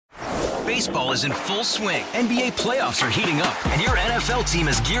Baseball is in full swing. NBA playoffs are heating up, and your NFL team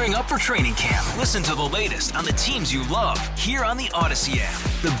is gearing up for training camp. Listen to the latest on the teams you love here on the Odyssey app.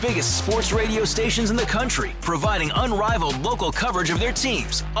 The biggest sports radio stations in the country, providing unrivaled local coverage of their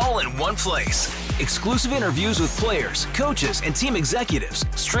teams, all in one place. Exclusive interviews with players, coaches, and team executives,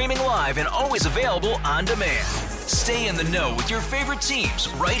 streaming live and always available on demand. Stay in the know with your favorite teams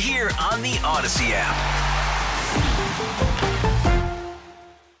right here on the Odyssey app.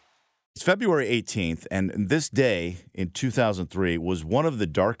 It's February 18th, and this day in 2003 was one of the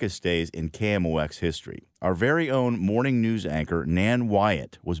darkest days in KMOX history. Our very own morning news anchor, Nan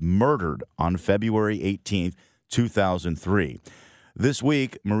Wyatt, was murdered on February 18th, 2003. This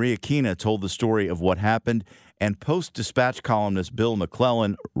week, Maria Kina told the story of what happened, and Post-Dispatch columnist Bill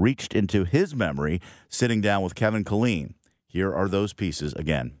McClellan reached into his memory, sitting down with Kevin Killeen. Here are those pieces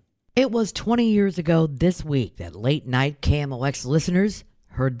again. It was 20 years ago this week that late-night KMOX listeners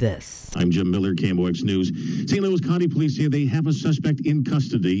heard this. I'm Jim Miller, KMOX News. St. Louis County Police say they have a suspect in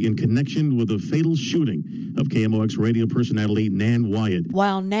custody in connection with the fatal shooting of KMOX radio personality Nan Wyatt.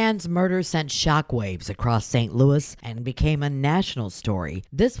 While Nan's murder sent shockwaves across St. Louis and became a national story,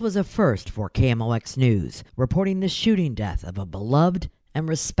 this was a first for KMOX News, reporting the shooting death of a beloved and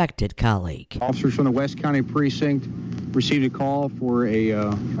respected colleague. Officers from the West County Precinct received a call for a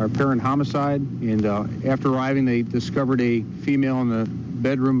apparent homicide, and after arriving, they discovered a female in the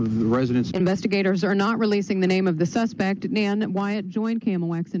bedroom of the residence. Investigators are not releasing the name of the suspect. Nan Wyatt joined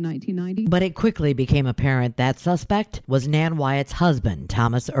KMOX in 1990. But it quickly became apparent that suspect was Nan Wyatt's husband,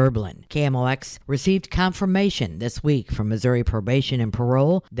 Thomas Erblin. KMOX received confirmation this week from Missouri Probation and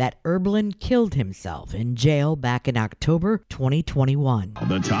Parole that Erblin killed himself in jail back in October 2021.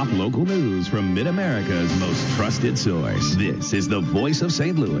 The top local news from Mid-America's most trusted source. This is the voice of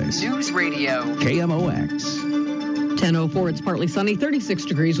St. Louis. News Radio. KMOX. 10:04, it's partly sunny, 36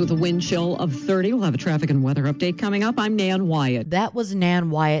 degrees with a wind chill of 30. We'll have a traffic and weather update coming up. I'm Nan Wyatt. That was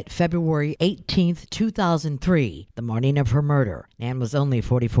Nan Wyatt, February 18th, 2003, the morning of her murder. Nan was only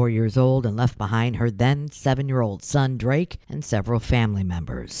 44 years old and left behind her then 7-year-old son, Drake, and several family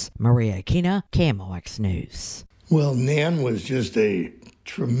members. Maria Kina, KMOX News. Well, Nan was just a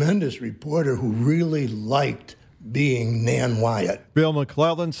tremendous reporter who really liked being Nan Wyatt. Bill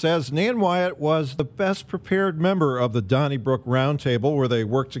McClellan says Nan Wyatt was the best prepared member of the Donnybrook Roundtable, where they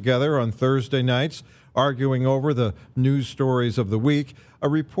worked together on Thursday nights, arguing over the news stories of the week. A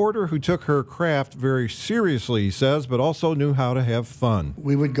reporter who took her craft very seriously, he says, but also knew how to have fun.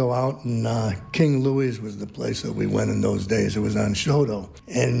 We would go out, and King Louis was the place that we went in those days. It was on Shoto.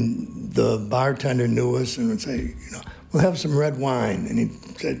 And the bartender knew us and would say, we'll have some red wine. And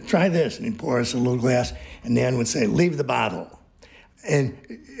he'd say, try this. And he'd pour us a little glass. And Nan would say, leave the bottle. And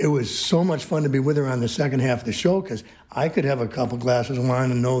it was so much fun to be with her on the second half of the show, because I could have a couple glasses of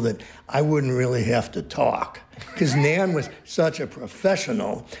wine and know that I wouldn't really have to talk. Because Nan was such a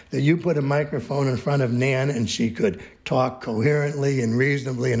professional that you put a microphone in front of Nan and she could talk coherently and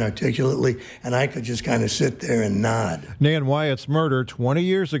reasonably and articulately, and I could just kind of sit there and nod. Nan Wyatt's murder 20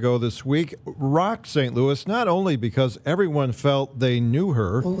 years ago this week rocked St. Louis, not only because everyone felt they knew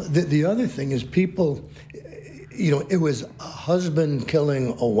her. Well, the other thing is people, it was a husband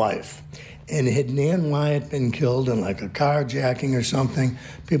killing a wife. And had Nan Wyatt been killed in like a carjacking or something,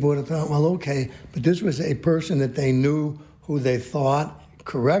 people would have thought, well, okay. But this was a person that they knew, who they thought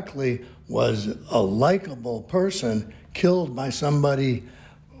correctly was a likable person, killed by somebody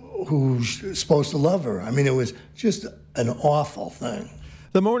who's supposed to love her. I mean, it was just an awful thing.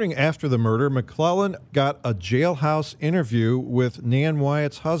 The morning after the murder, McClellan got a jailhouse interview with Nan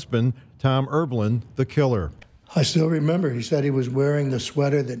Wyatt's husband, Tom Erblin, the killer. I still remember he said he was wearing the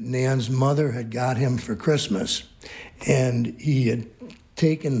sweater that Nan's mother had got him for Christmas. And he had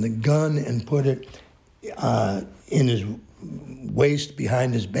taken the gun and put it in his waist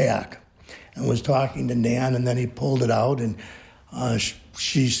behind his back and was talking to Nan, and then he pulled it out, and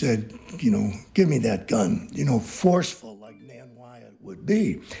she said, give me that gun, forceful like Nan Wyatt would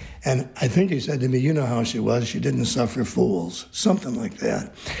be. And I think he said to me, you know how she was, she didn't suffer fools, something like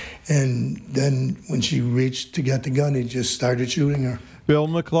that. And then when she reached to get the gun, he just started shooting her. Bill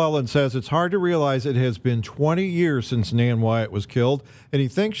McClellan says it's hard to realize it has been 20 years since Nan Wyatt was killed, and he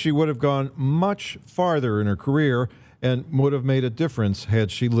thinks she would have gone much farther in her career and would have made a difference had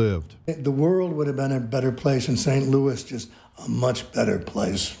she lived. The world would have been a better place, and St. Louis just a much better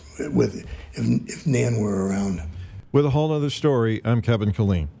place if Nan were around. With a whole other story, I'm Kevin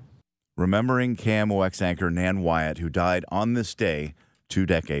Killeen. Remembering KMOX anchor Nan Wyatt, who died on this day 2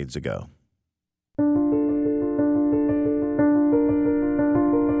 decades ago.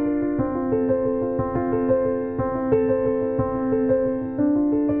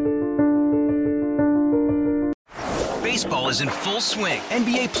 baseball is in full swing.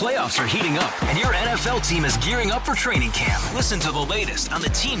 NBA playoffs are heating up, and your NFL team is gearing up for training camp. Listen to the latest on the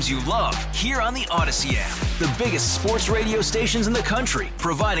teams you love here on the Odyssey app. The biggest sports radio stations in the country,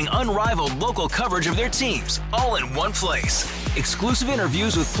 providing unrivaled local coverage of their teams, all in one place. Exclusive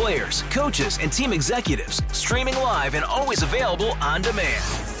interviews with players, coaches, and team executives, streaming live and always available on demand.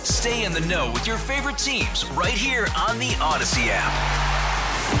 Stay in the know with your favorite teams right here on the Odyssey app.